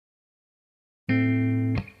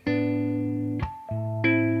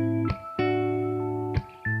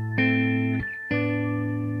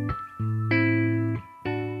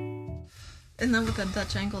Isn't that what the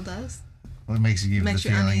Dutch angle does? What makes you the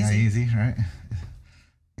feeling uneasy, right?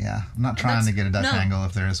 Yeah, I'm not trying to get a Dutch angle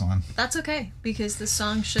if there is one. That's okay, because the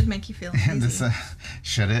song should make you feel uneasy.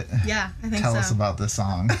 Should it? Yeah, I think Tell us about this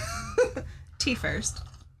song. Tea first.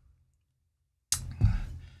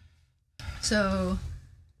 So,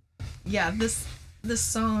 yeah, this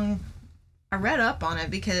song, I read up on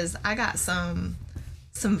it because I got some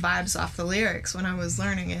vibes off the lyrics when I was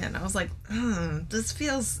learning it, and I was like, this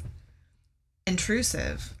feels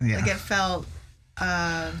intrusive. Yeah. Like, it felt,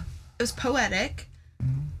 it was poetic,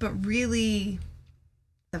 but really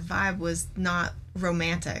the vibe was not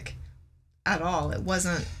romantic at all. It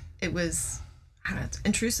wasn't, it was, I don't know,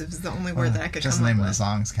 intrusive is the only word that I could come up with. Just the name of the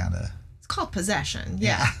song's kind of... It's called Possession.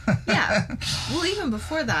 Yeah. Yeah. Well, even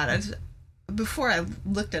before that, before I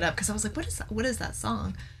looked it up, because I was like, what is that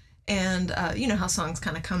song? And you know how songs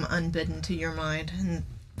kind of come unbidden to your mind, and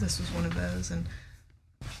this was one of those. And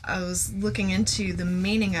I was looking into the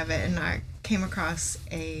meaning of it, and I came across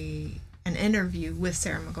an interview with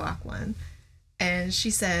Sarah McLachalan, and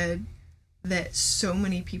she said that so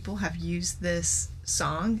many people have used this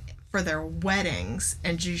song for their weddings,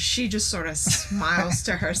 and she just sort of smiles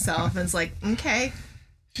to herself and is like, okay.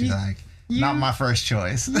 She's like, not my first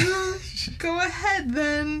choice. Go ahead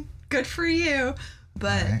then. Good for you.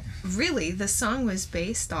 But really, the song was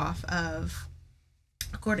based off of,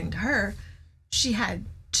 according to her, she had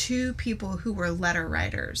two people who were letter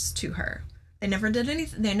writers to her. They never did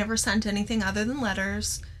anything. They never sent anything other than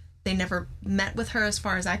letters. They never met with her, as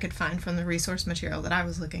far as I could find from the resource material that I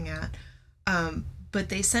was looking at. But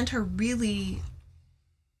they sent her really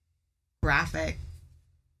graphic,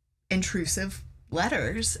 intrusive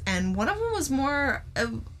letters, and one of them was more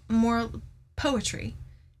poetry.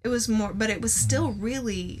 It was more, but it was still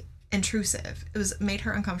really intrusive. It made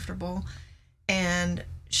her uncomfortable, and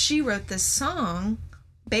she wrote this song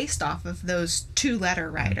based off of those two letter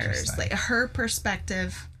writers, like her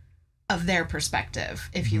perspective of their perspective,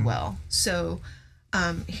 if you will. So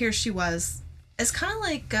here she was. It's kind of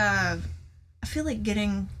like I feel like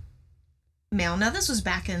getting mail. Now, this was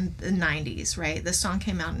back in the 90s, right? This song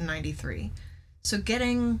came out in 93. So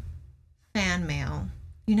getting fan mail,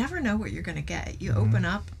 you never know what you're going to get. You open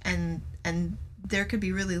up, and there could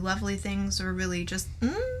be really lovely things, or really just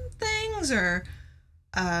things, or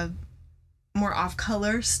more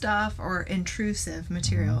off-color stuff, or intrusive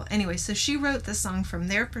material. Anyway, so she wrote the song from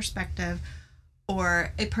their perspective,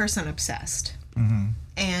 or a person obsessed.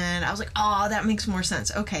 And I was like, oh, that makes more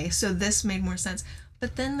sense. Okay, so this made more sense.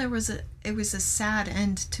 But then it was a sad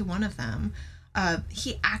end to one of them.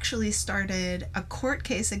 He actually started a court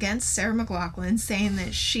case against Sarah McLachalan, saying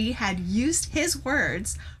that she had used his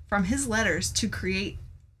words from his letters to create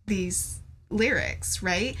these lyrics,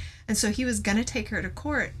 right? And so he was going to take her to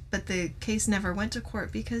court, but the case never went to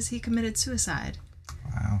court because he committed suicide.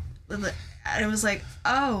 Wow. And it was like,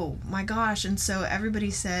 oh my gosh. And so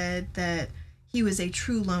everybody said that he was a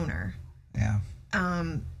true loner. Yeah.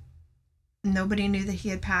 Nobody knew that he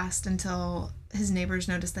had passed until his neighbors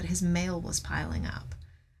noticed that his mail was piling up.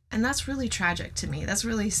 And that's really tragic to me. That's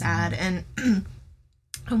really sad. And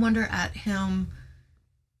I wonder at him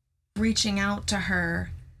reaching out to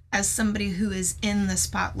her as somebody who is in the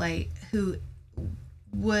spotlight, who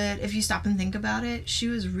would, if you stop and think about it, she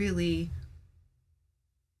was really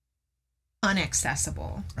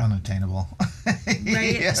unaccessible. Unattainable.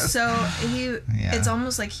 Right? Yes. So it's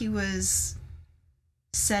almost like he was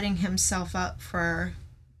setting himself up for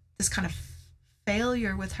this kind of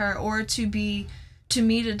failure with her, or to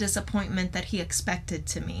meet a disappointment that he expected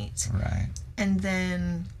to meet. Right. And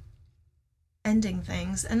then ending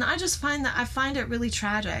things. And I find it really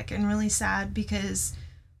tragic and really sad, because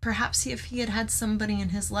perhaps if he had had somebody in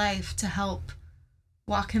his life to help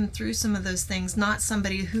walk him through some of those things, not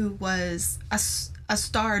somebody who was a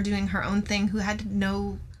star doing her own thing, who had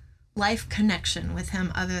no life connection with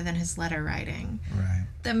him other than his letter writing, right,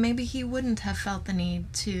 that maybe he wouldn't have felt the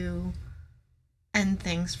need to end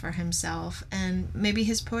things for himself, and maybe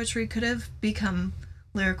his poetry could have become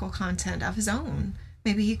lyrical content of his own.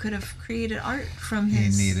 Maybe he could have created art from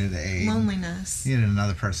his loneliness. He needed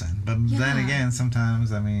another person. But then again,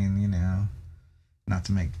 sometimes, I mean, not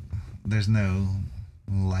to make, there's no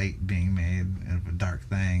light being made of a dark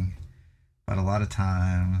thing, but a lot of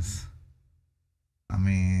times, I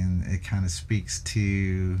mean, it kind of speaks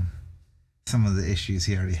to some of the issues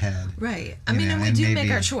he already had. Right. I mean, and we do make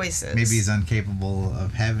our choices. Maybe he's incapable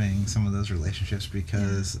of having some of those relationships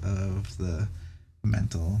because of the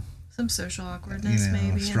mental... Some social awkwardness,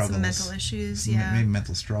 maybe, struggles. And some mental issues, Maybe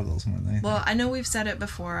mental struggles more than anything. Well, I know we've said it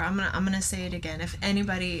before. I'm gonna say it again. If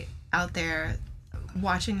anybody out there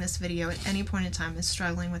watching this video at any point in time is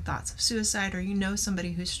struggling with thoughts of suicide, or you know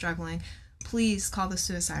somebody who's struggling, please call the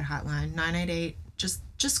suicide hotline, 988.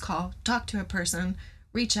 Just call, talk to a person,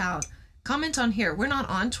 reach out, comment on here. We're not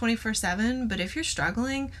on 24/7, but if you're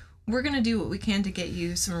struggling, we're going to do what we can to get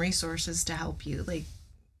you some resources to help you. Like,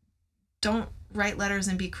 don't write letters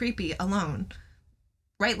and be creepy alone.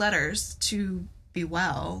 Write letters to be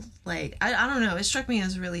well. Like, I don't know. It struck me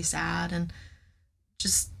as really sad, and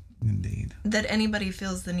just Indeed. that anybody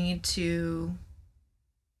feels the need to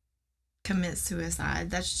commit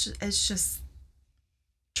suicide. It's just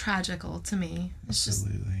tragical to me. It's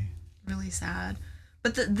Absolutely. just really sad.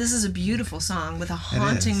 But this is a beautiful song with a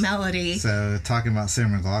haunting melody. So, talking about Sarah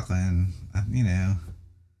McLachalan, you know,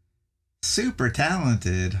 super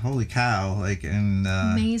talented. Holy cow. Like, and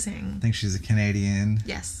amazing. I think she's a Canadian.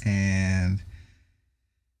 Yes. And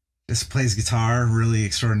just plays guitar really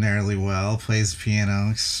extraordinarily well, plays piano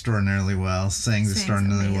extraordinarily well, sings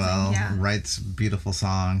extraordinarily amazing, well, yeah. writes beautiful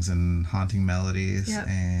songs and haunting melodies. Yep.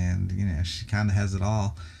 And, you know, she kind of has it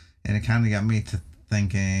all. And it kind of got me to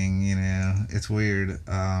thinking, you know, it's weird.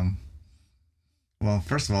 Well,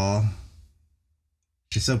 first of all,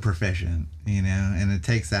 she's so proficient, you know, and it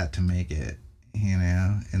takes that to make it, you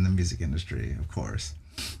know, in the music industry, of course.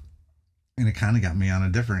 And it kind of got me on a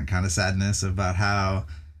different kind of sadness about how,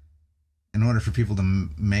 in order for people to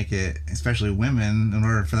make it, especially women, in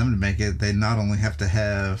order for them to make it, they not only have to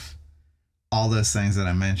have all those things that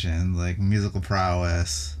I mentioned, like musical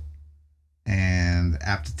prowess and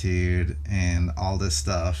aptitude and all this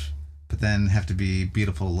stuff, but then have to be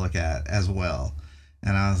beautiful to look at as well.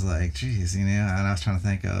 And I was like, geez, you know, and I was trying to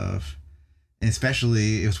think of,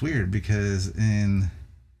 especially, it was weird because in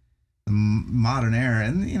the modern era,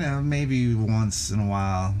 and, you know, maybe once in a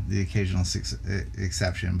while, the occasional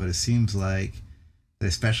exception, but it seems like,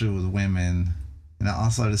 especially with women, and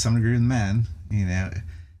also to some degree with men, you know,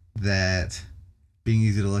 that being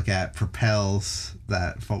easy to look at propels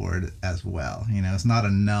that forward as well. You know, it's not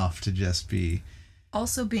enough to just be...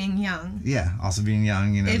 Also being young. Yeah, also being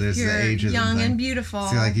young. You know, if there's you're the ages young and beautiful.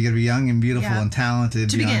 So, like, you gotta be young and beautiful and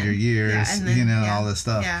talented beyond your years, and then, you know, all this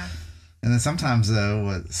stuff. Yeah. And then sometimes, though,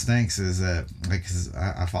 what stinks is that, like, 'cause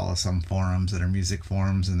I follow some forums that are music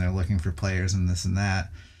forums, and they're looking for players and this and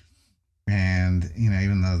that. And, you know,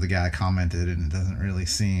 even though the guy commented and it doesn't really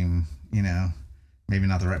seem, you know, maybe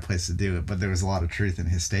not the right place to do it, but there was a lot of truth in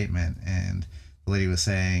his statement. And the lady was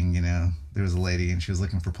saying, you know, there was a lady and she was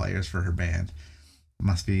looking for players for her band.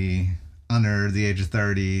 Must be under the age of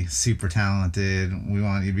 30, super talented. We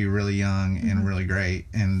want you to be really young and really great.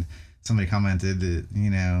 And somebody commented that, you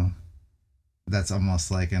know, that's almost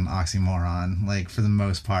like an oxymoron, like, for the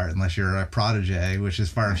most part, unless you're a prodigy, which is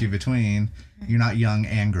far and few between. You're not young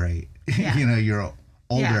and great. Yeah. You know, you're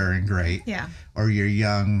older and great. Yeah. Or you're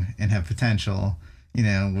young and have potential, you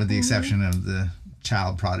know, with the exception of the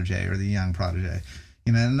child prodigy or the young prodigy.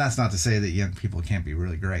 You know, and that's not to say that young people can't be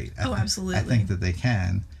really great. Absolutely. I think that they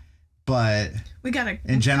can. But we got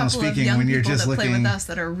in general speaking, when you're just looking, play with us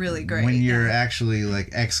that are really great. When you're actually, like,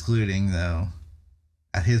 excluding, though,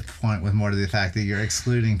 at his point was more to the fact that you're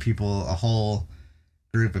excluding people, a whole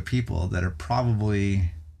group of people that are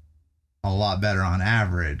probably a lot better on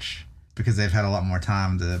average because they've had a lot more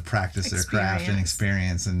time to practice their craft and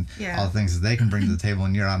experience and all the things that they can bring to the table,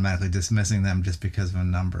 and you're automatically dismissing them just because of a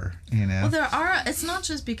number, you know? Well, it's not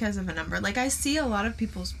just because of a number. Like, I see a lot of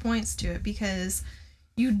people's points to it because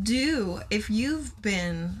you do, if you've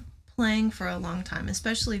been playing for a long time,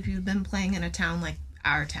 especially if you've been playing in a town like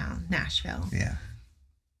our town, Nashville. Yeah.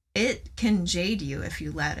 It can jade you if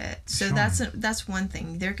you let it. So that's one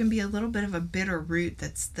thing. There can be a little bit of a bitter root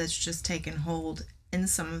that's just taken hold in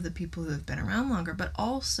some of the people who have been around longer. But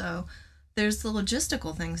also, there's the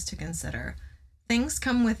logistical things to consider. Things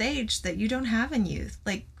come with age that you don't have in youth,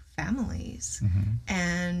 like families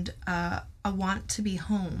and a want to be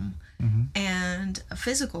home and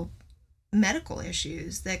physical medical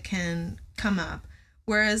issues that can come up.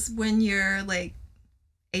 Whereas when you're like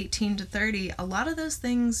 18 to 30, a lot of those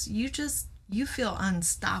things you feel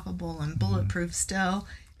unstoppable and bulletproof still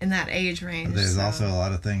in that age range. There's also a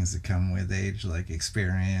lot of things that come with age, like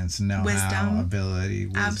experience, know-how, ability,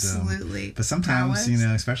 wisdom. Absolutely. But sometimes, you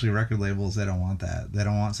know, especially record labels, they don't want that. They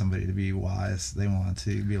don't want somebody to be wise. They want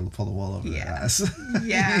to be able to pull the wool over their eyes.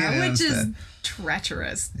 Yeah, you know, which is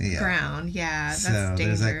treacherous ground. Yeah, that's so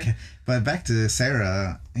danger. But back to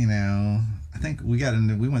Sarah, you know, I think we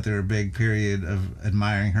went through a big period of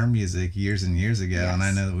admiring her music years and years ago, and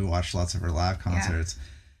I know that we watched lots of her live concerts.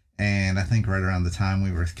 And I think right around the time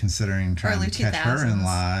we were considering trying to catch her in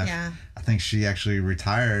live, I think she actually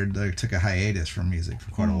retired, took a hiatus from music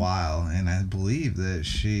for quite a while. And I believe that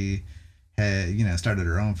she had, started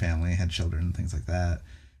her own family, had children and things like that.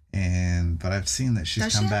 But I've seen that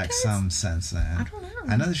she's come back some since then. I don't know.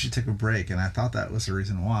 I know that she took a break, and I thought that was the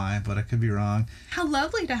reason why, but I could be wrong. How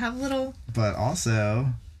lovely to have little. But also,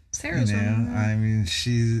 Sarah's I mean,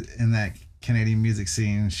 she's in that Canadian music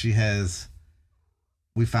scene. She has.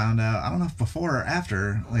 We found out, I don't know if before or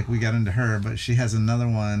after, like we got into her, but she has another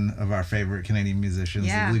one of our favorite Canadian musicians,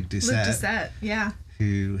 Luc Doucet. Yeah.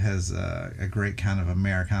 Who has a great kind of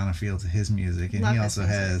Americana feel to his music. And he also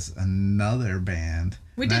has another band.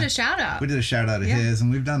 We did a shout out. We did a shout out of his,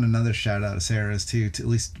 and we've done another shout out of Sarah's too, to at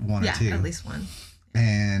least one or two. Yeah, at least one.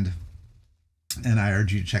 And I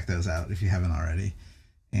urge you to check those out if you haven't already.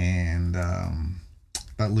 And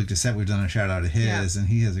but Luc Doucet, we've done a shout out of his, and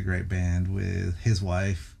he has a great band with his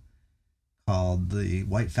wife called the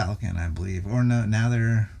White Falcon, I believe. Or no, now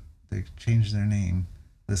they changed their name.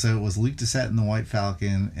 So it was Luc Doucet and the White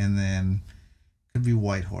Falcon, and then could be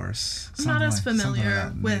White Horse. I'm not as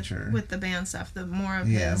familiar with the band stuff. The more of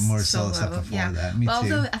his more solo stuff before that. Me too.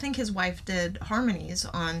 Although I think his wife did harmonies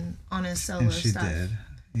on his solo and she stuff. Did.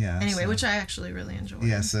 Yeah. Anyway, which I actually really enjoyed.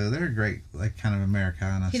 Yeah, so they're a great, like, kind of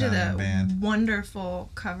Americana he did a band. Wonderful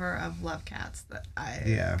cover of Love Cats that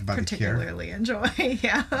I by particularly enjoy.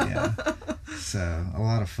 Yeah. So a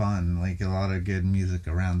lot of fun, like a lot of good music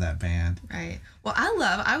around that band. Right. Well,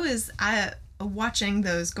 I was watching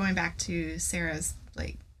those, going back to Sarah's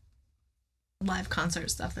like live concert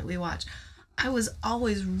stuff that we watch. I was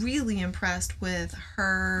always really impressed with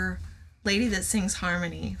her lady that sings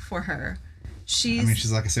harmony for her.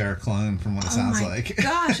 She's like a Sarah clone from what it sounds like.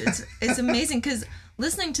 Gosh, it's amazing because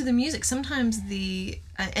listening to the music, sometimes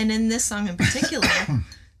and in this song in particular,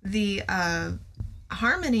 the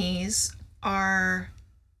harmonies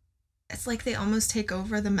it's like they almost take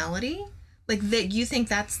over the melody. Like you think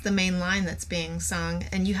that's the main line that's being sung,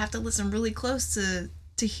 and you have to listen really close to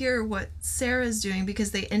hear what Sarah's doing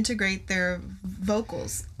because they integrate their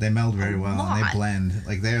vocals. They meld very well and they blend.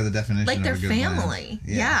 Like they are the definition like of a good family.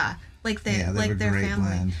 blend. Yeah. Like they like their family.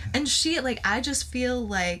 Blend. And she I just feel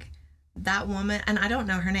like that woman, and I don't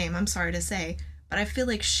know her name, I'm sorry to say, but I feel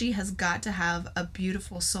like she has got to have a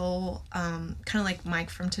beautiful soul, kind of like Mike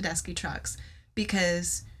from Tedeschi Trucks,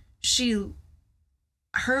 because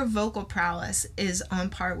her vocal prowess is on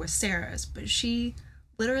par with Sarah's, but she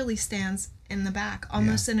literally stands in the back,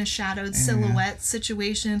 almost in a shadowed silhouette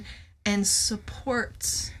situation, and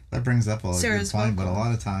supports. That brings up a Sarah's good point, vocal. But a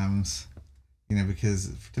lot of times,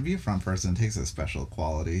 because to be a front person takes a special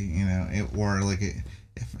quality,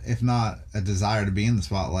 if not a desire to be in the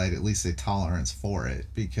spotlight, at least a tolerance for it,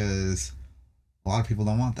 because a lot of people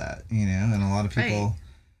don't want that, and a lot of people. Right.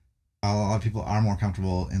 A lot of people are more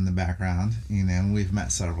comfortable in the background, and we've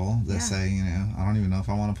met several that say, I don't even know if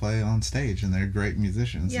I want to play on stage, and they're great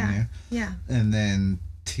musicians, Yeah. And then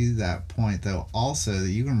to that point, though, also that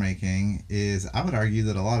you were making is, I would argue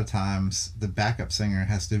that a lot of times the backup singer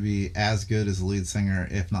has to be as good as the lead singer,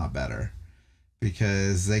 if not better,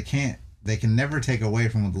 because they can never take away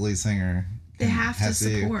from what the lead singer has to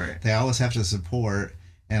support. They always have to support.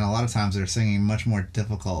 And a lot of times they're singing much more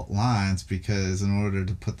difficult lines because in order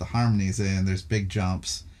to put the harmonies in, there's big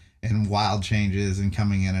jumps and wild changes and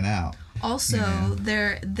coming in and out. Also,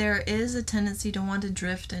 there is a tendency to want to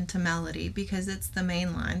drift into melody because it's the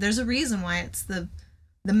main line. There's a reason why it's the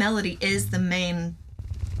melody is the main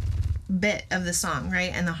bit of the song,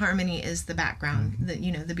 right? And the harmony is the background, the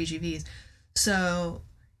BGVs. So,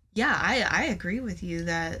 yeah, I agree with you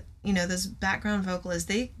that those background vocalists,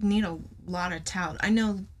 they need a lot of tout. I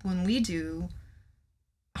know when we do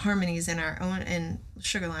harmonies in our own in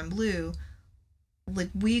Sugarland Blue, like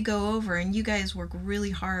we go over and you guys work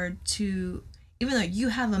really hard to, even though you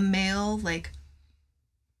have a male like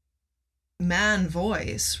man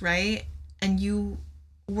voice, right? And you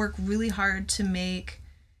work really hard to make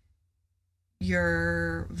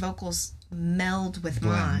your vocals meld with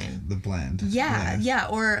mine. The blend. Yeah,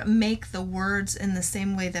 or make the words in the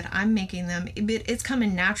same way that I'm making them. It's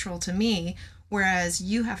coming natural to me, whereas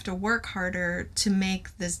you have to work harder to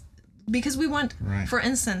make this, because we want, for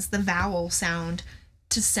instance, the vowel sound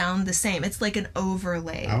to sound the same. It's like an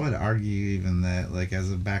overlay. I would argue even that, like,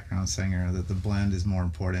 as a background singer, that the blend is more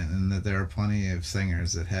important, and that there are plenty of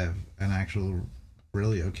singers that have an actual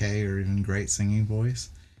really okay or even great singing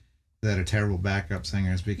voice that are terrible backup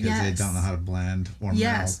singers because they don't know how to blend or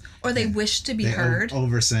meld. Or they wish to be heard.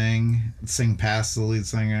 Sing past the lead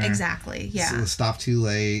singer. Exactly, yeah. So stop too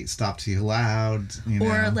late, stop too loud.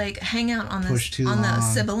 Or like hang out on the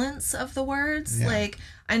sibilance of the words. Yeah. Like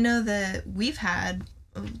I know that we've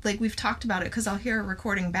talked about it because I'll hear a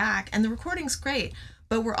recording back and the recording's great,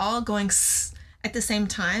 but we're all going at the same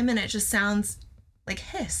time and it just sounds like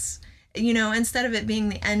hiss. You know, instead of it being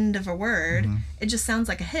the end of a word, it just sounds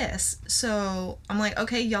like a hiss. So I'm like,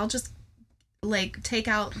 okay, y'all just like take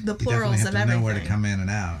out the plurals of everything. You know where to come in and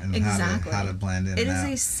out, and how to blend in. It and is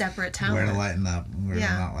out. a separate talent. Where to lighten up, where to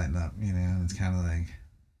not lighten up. You know, and it's kind of like,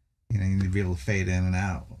 you know, you need to be able to fade in and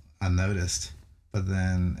out unnoticed, but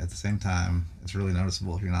then at the same time, it's really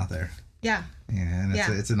noticeable if you're not there. Yeah. Yeah, and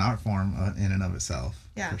it's an art form in and of itself.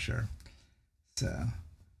 Yeah. For sure. So,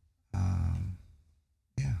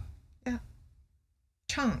 yeah. Yeah.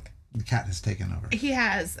 Chunk. The cat has taken over. He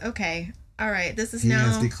has. Okay. All right. This is he now. He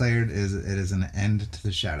has declared it is an end to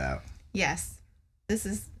the shout out. Yes. This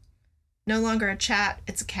is no longer a chat.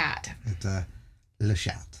 It's a cat. It's a le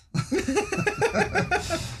chat.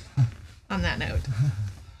 On that note.